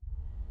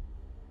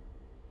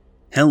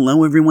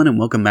Hello everyone and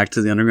welcome back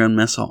to the Underground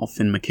Mess Hall.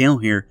 Finn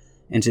McHale here,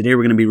 and today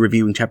we're going to be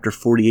reviewing chapter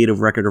 48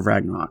 of Record of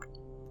Ragnarok.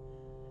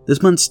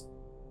 This month's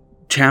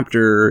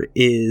chapter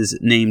is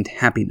named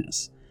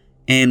Happiness,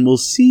 and we'll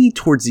see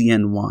towards the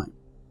end why.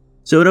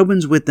 So it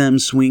opens with them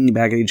swinging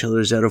back at each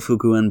other,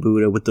 Zerofuku and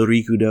Buddha, with the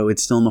Rikudo.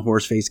 It's still in the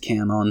horse-face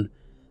cannon,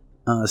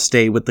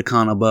 stay with the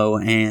Kanabo,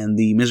 and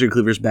the Misery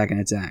Cleaver's back in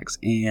its axe.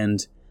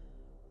 And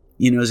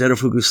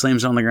Zerofuku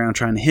slams on the ground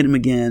trying to hit him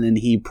again, and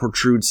he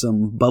protrudes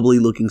some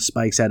bubbly-looking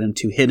spikes at him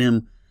to hit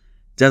him.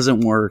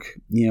 Doesn't work,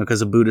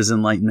 because of Buddha's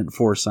enlightenment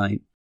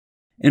foresight.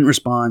 In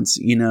response,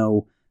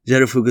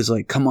 Zerofuku's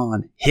like, come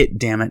on, hit,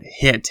 damn it,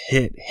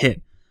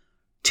 hit.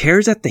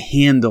 Tears at the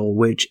handle,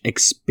 which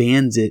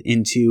expands it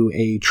into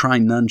a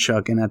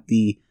tri-nunchuck, and at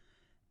the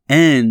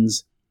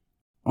ends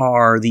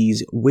are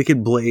these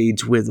wicked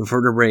blades with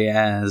vertebrae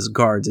as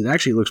guards. It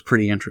actually looks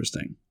pretty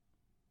interesting.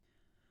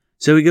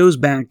 So he goes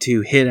back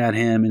to hit at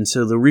him, and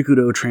so the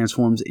Rikudo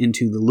transforms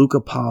into the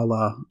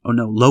Lokapala,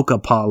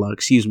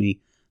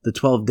 the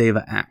 12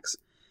 Deva axe.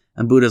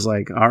 And Buddha's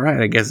like,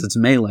 alright, I guess it's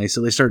melee, so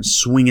they start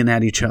swinging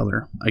at each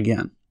other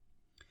again.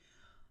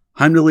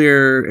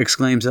 Heimdallr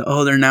exclaims that,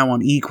 they're now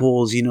on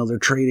equals, they're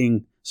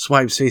trading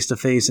swipes face to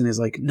face, and he's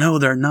like, no,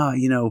 they're not,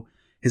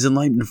 his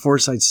enlightenment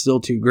foresight's still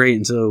too great.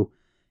 And so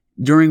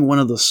during one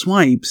of the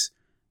swipes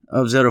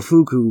of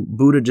Zerofuku,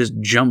 Buddha just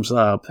jumps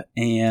up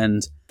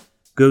and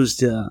goes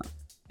to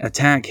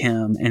attack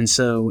him, and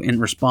so in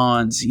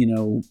response,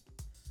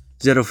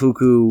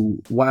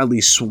 Zerofuku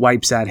wildly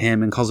swipes at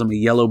him and calls him a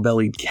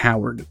yellow-bellied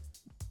coward.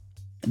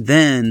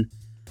 Then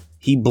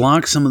he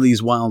blocks some of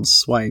these wild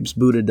swipes,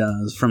 Buddha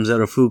does, from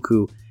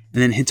Zerofuku,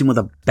 and then hits him with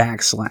a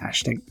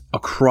backslash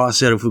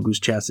across Zerofuku's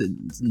chest.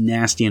 It's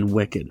nasty and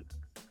wicked.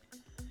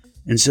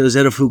 And so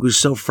Zerofuku's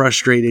so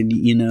frustrated,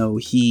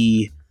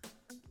 he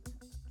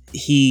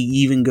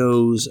even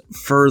goes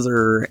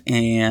further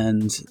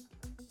and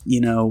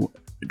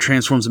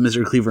transforms the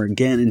Misery Cleaver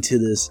again into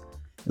this,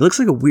 it looks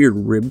like a weird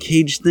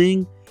ribcage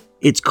thing.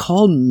 It's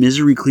called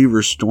Misery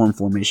Cleaver Storm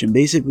Formation.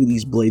 Basically,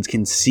 these blades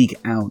can seek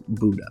out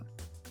Buddha.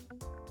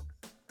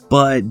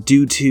 But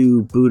due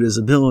to Buddha's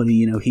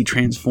ability, he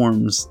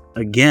transforms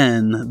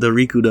again the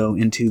Rikudo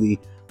into the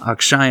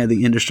Akshaya,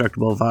 the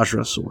indestructible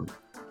Vajra sword.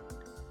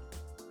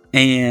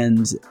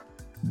 And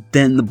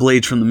then the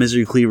blades from the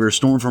Misery Cleaver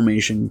Storm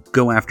Formation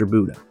go after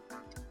Buddha.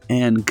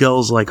 And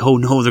Gull's like, oh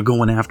no, they're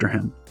going after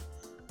him.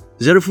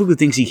 Zerofuku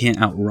thinks he can't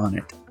outrun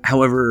it.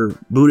 However,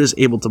 Buddha's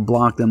able to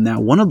block them. Now,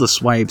 one of the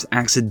swipes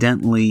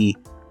accidentally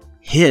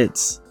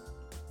hits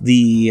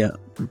the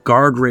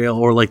guardrail,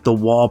 or like the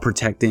wall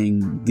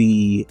protecting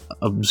the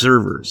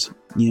observers,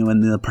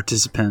 and the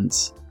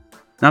participants.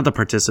 Not the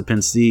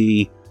participants,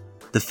 the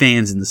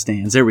fans in the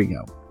stands. There we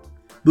go.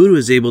 Buddha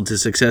was able to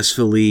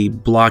successfully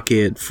block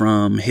it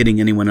from hitting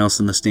anyone else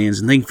in the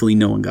stands, and thankfully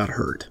no one got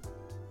hurt.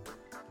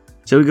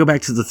 So we go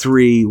back to the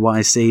three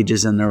wise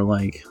sages, and they're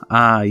like,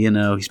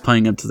 he's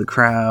playing up to the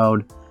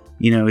crowd.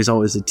 He's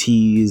always a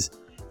tease.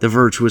 The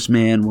virtuous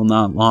man will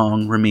not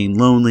long remain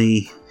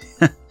lonely.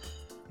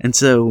 And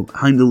so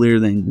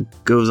Heimdallr then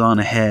goes on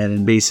ahead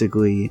and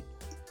basically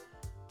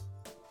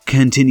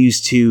continues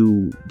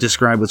to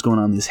describe what's going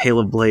on. This hail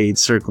of blades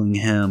circling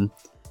him.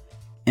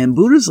 And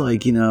Buddha's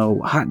like,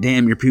 hot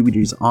damn, your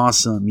puberty's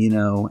awesome,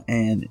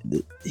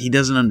 and he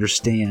doesn't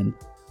understand.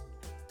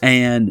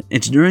 And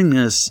it's during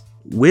this,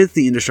 with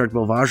the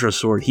indestructible Vajra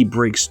sword, he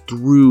breaks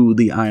through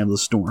the Eye of the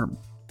Storm.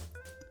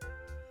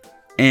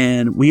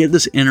 And we get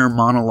this inner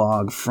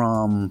monologue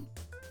from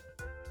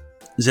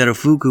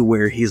Zerofuku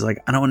where he's like,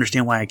 I don't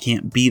understand why I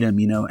can't beat him,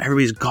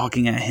 everybody's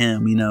gawking at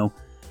him,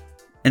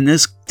 And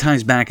this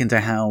ties back into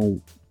how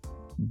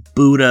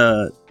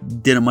Buddha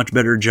did a much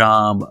better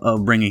job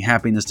of bringing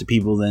happiness to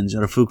people than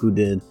Zerofuku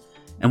did.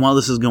 And while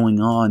this is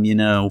going on,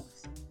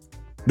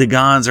 the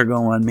gods are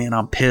going, man,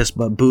 I'm pissed,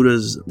 but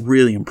Buddha's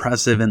really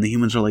impressive, and the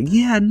humans are like,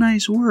 yeah,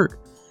 nice work.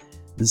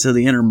 And so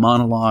the inner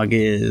monologue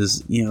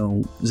is,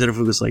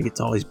 Zerofuku's like, it's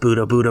always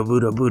Buddha, Buddha,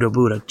 Buddha, Buddha,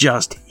 Buddha,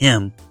 just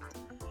him.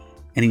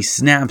 And he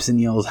snaps and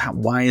yells,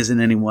 why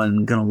isn't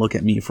anyone going to look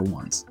at me for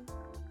once?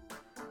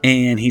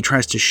 And he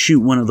tries to shoot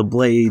one of the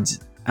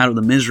blades out of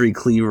the Misery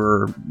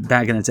Cleaver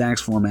back in its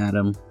axe form at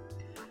him.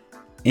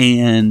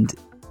 And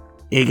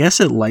I guess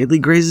it lightly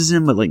grazes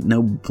him, but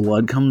no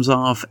blood comes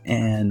off,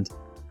 and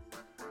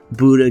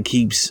Buddha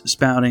keeps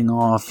spouting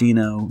off,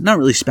 not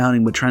really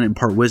spouting, but trying to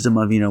impart wisdom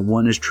of,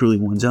 one is truly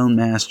one's own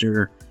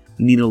master.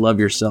 You need to love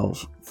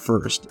yourself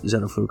first,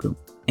 Zerofuku.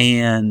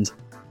 And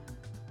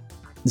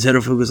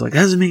Zerofuku's like,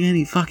 that doesn't make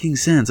any fucking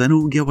sense. I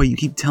don't get why you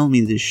keep telling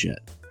me this shit.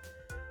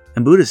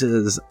 And Buddha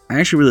says, I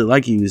actually really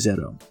like you,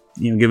 Zero.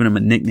 Giving him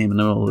a nickname in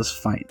the middle of this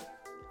fight.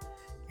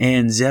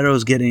 And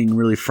Zero's getting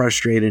really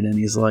frustrated, and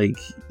he's like,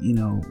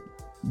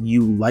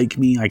 you like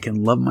me, I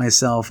can love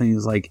myself. And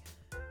he's like,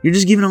 you're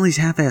just giving all these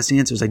half-assed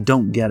answers. I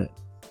don't get it.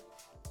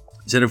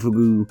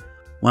 Zerofuku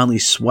wildly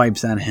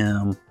swipes at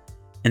him.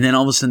 And then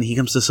all of a sudden he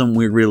comes to some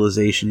weird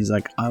realization. He's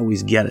like, I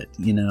always get it,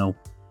 And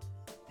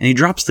he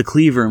drops the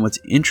cleaver. And what's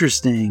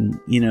interesting,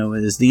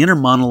 is the inner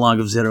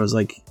monologue of Zero is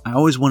like, I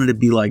always wanted to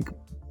be like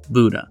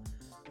Buddha.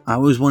 I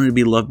always wanted to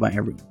be loved by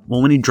everyone.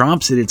 Well, when he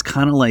drops it, it's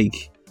kind of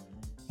like,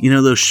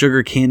 those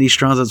sugar candy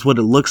straws. That's what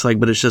it looks like,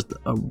 but it's just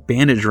a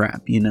bandage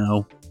wrap,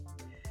 And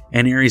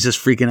Ares is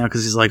freaking out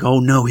because he's like, oh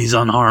no, he's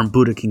unharmed.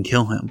 Buddha can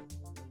kill him.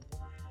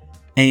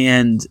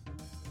 And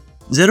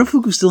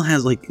Zetofuku still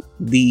has like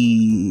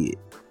the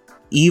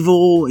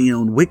evil,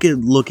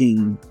 wicked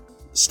looking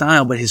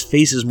style, but his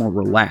face is more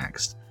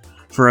relaxed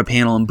for a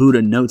panel. And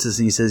Buddha notes this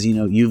and he says,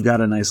 you've got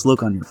a nice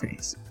look on your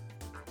face.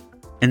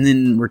 And then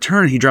in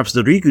return, he drops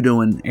the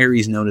Rikudo and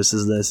Ares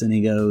notices this and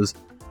he goes,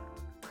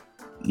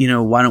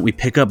 why don't we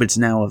pick up? It's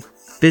now a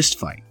fist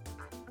fight.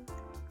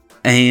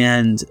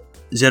 And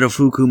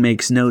Zetofuku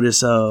makes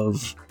notice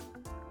of,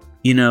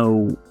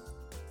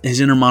 his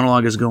inner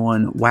monologue is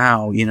going,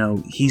 wow,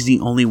 he's the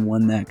only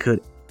one that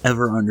could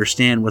ever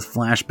understand with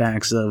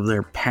flashbacks of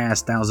their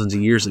past thousands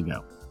of years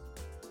ago.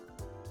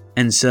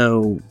 And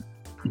so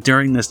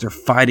during this, they're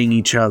fighting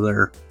each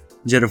other.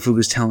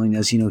 Zetofuku's telling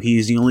us,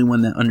 he's the only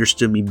one that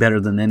understood me better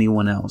than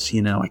anyone else.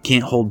 I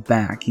can't hold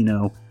back,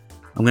 I'm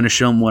going to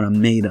show him what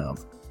I'm made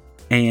of.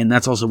 And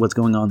that's also what's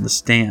going on in the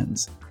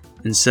stands.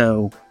 And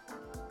so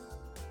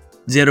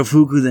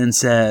Zetofuku then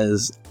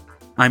says,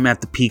 I'm at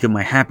the peak of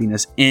my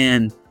happiness.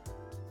 And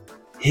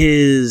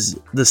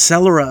the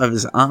sclera of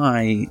his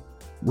eye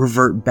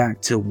revert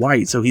back to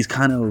white. So he's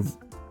kind of,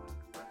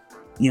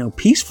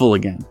 peaceful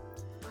again.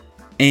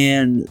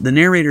 And the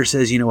narrator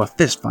says, a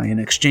fist fight, an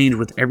exchange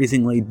with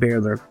everything laid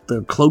bare,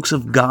 the cloaks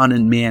of God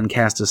and man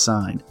cast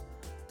aside.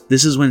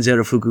 This is when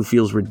Zetofuku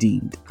feels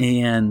redeemed.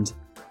 And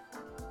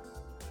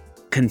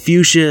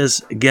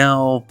Confucius,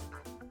 Gel,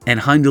 and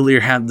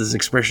Heimdallr have this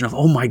expression of,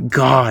 oh my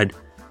god,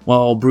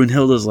 while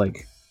Brunhilde's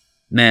like,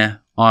 nah,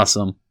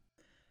 awesome.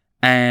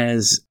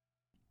 As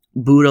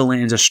Buddha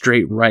lands a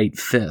straight right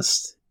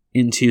fist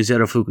into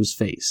Zetofuku's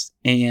face.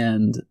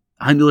 And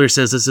Heimdallr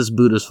says this is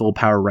Buddha's full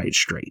power right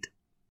straight.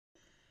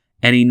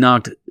 And he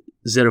knocked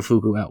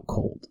Zetofuku out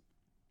cold.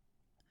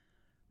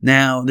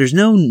 Now, there's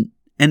no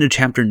end of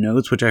chapter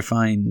notes, which I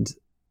find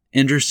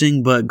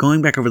interesting, but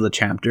going back over the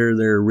chapter,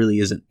 there really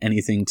isn't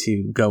anything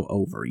to go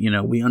over.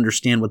 We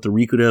understand what the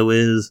Rikudo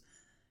is,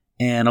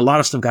 and a lot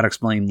of stuff got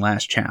explained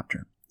last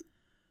chapter.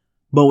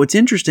 But what's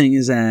interesting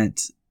is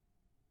that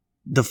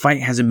the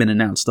fight hasn't been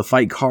announced. The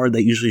fight card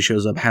that usually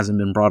shows up hasn't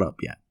been brought up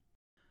yet.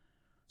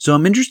 So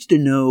I'm interested to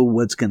know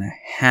what's going to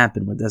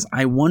happen with this.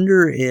 I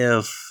wonder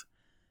if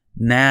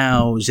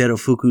now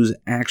Zetofuku's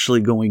actually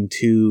going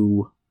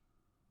to...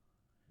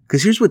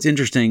 Because here's what's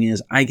interesting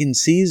is I can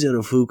see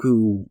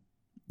Zetofuku,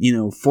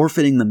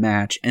 forfeiting the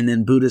match, and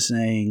then Buddha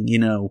saying,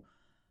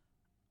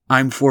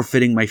 I'm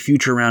forfeiting my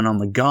future round on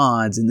the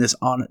gods, and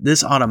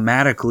this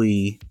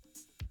automatically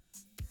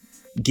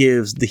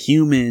gives the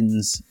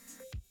humans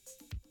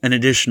an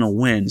additional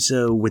win.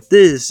 So with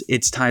this,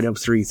 it's tied up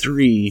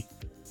 3-3,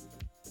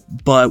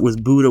 but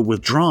with Buddha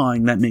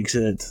withdrawing, that makes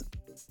it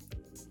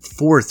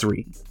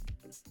 4-3.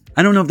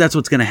 I don't know if that's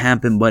what's going to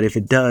happen, but if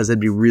it does, that'd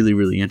be really,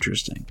 really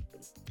interesting.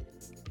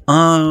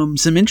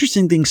 Some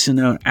interesting things to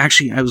note.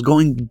 Actually, I was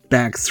going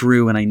back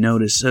through and I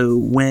noticed, so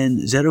when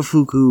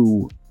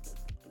Zetofuku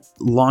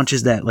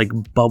launches that like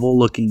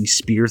bubble-looking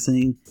spear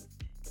thing,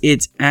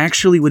 it's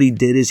actually what he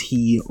did is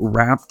he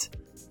wrapped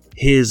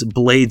his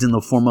blades in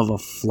the form of a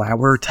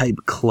flower-type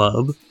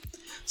club.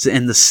 So,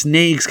 and the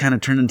snakes kind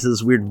of turn into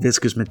this weird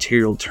viscous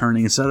material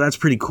turning, so that's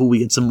pretty cool. We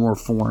get some more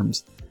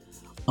forms.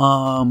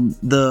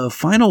 The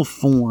final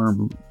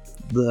form,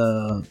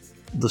 the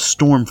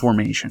storm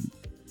formation,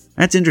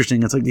 that's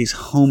interesting. It's like these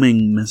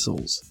homing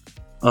missiles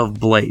of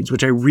blades,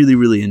 which I really,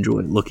 really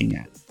enjoy looking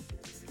at.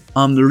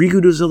 The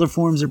Rikudo's other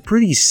forms are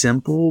pretty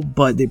simple,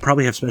 but they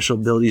probably have special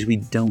abilities we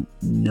don't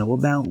know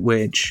about,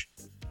 which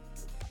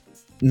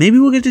maybe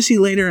we'll get to see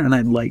later, and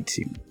I'd like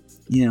to.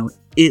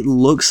 It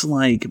looks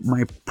like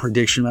my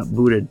prediction about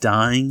Buddha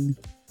dying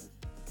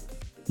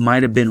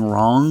might have been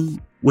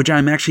wrong, which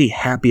I'm actually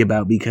happy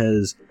about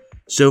because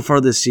so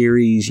far this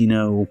series,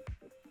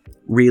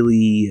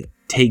 really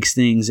takes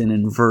things and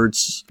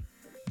inverts,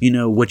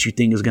 what you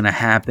think is going to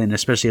happen,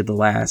 especially at the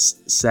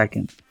last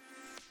second.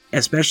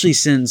 Especially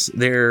since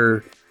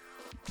they're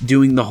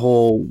doing the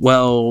whole,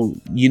 well,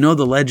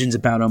 the legends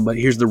about him, but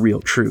here's the real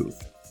truth.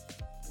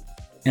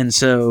 And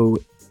so,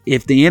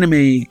 if the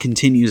anime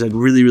continues, I'd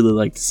really, really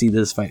like to see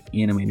this fight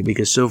animated,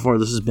 because so far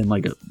this has been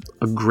like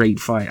a great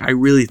fight. I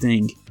really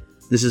think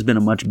this has been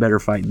a much better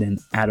fight than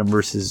Adam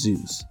versus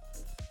Zeus.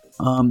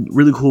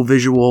 Really cool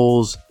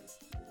visuals.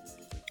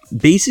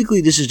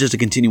 Basically, this is just a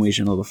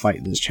continuation of the fight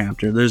in this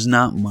chapter. There's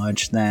not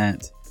much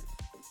that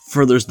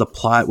furthers the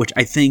plot, which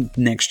I think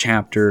next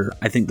chapter,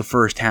 the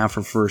first half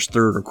or first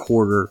third or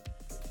quarter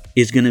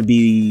is going to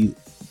be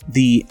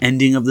the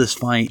ending of this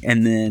fight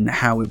and then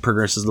how it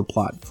progresses the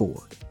plot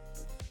forward.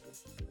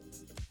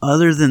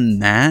 Other than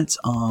that,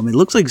 it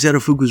looks like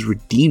Zetofuku's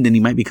redeemed and he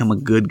might become a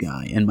good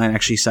guy and might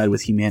actually side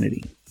with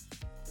humanity.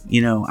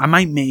 I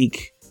might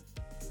make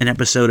an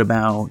episode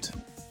about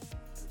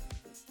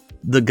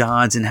the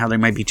gods and how they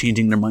might be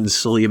changing their minds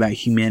slowly about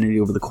humanity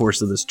over the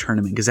course of this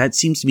tournament, because that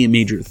seems to be a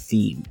major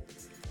theme,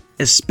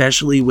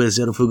 especially with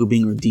Zetofuku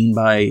being redeemed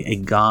by a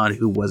god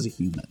who was a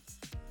human.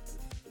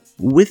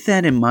 with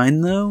that in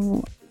mind,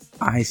 though,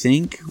 I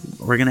think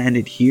we're going to end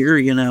it here.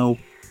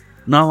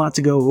 Not a lot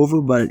to go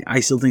over, but I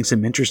still think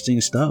some interesting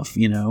stuff,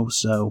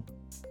 So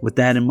with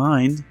that in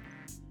mind,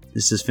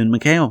 this is Finn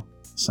McHale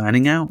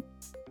signing out.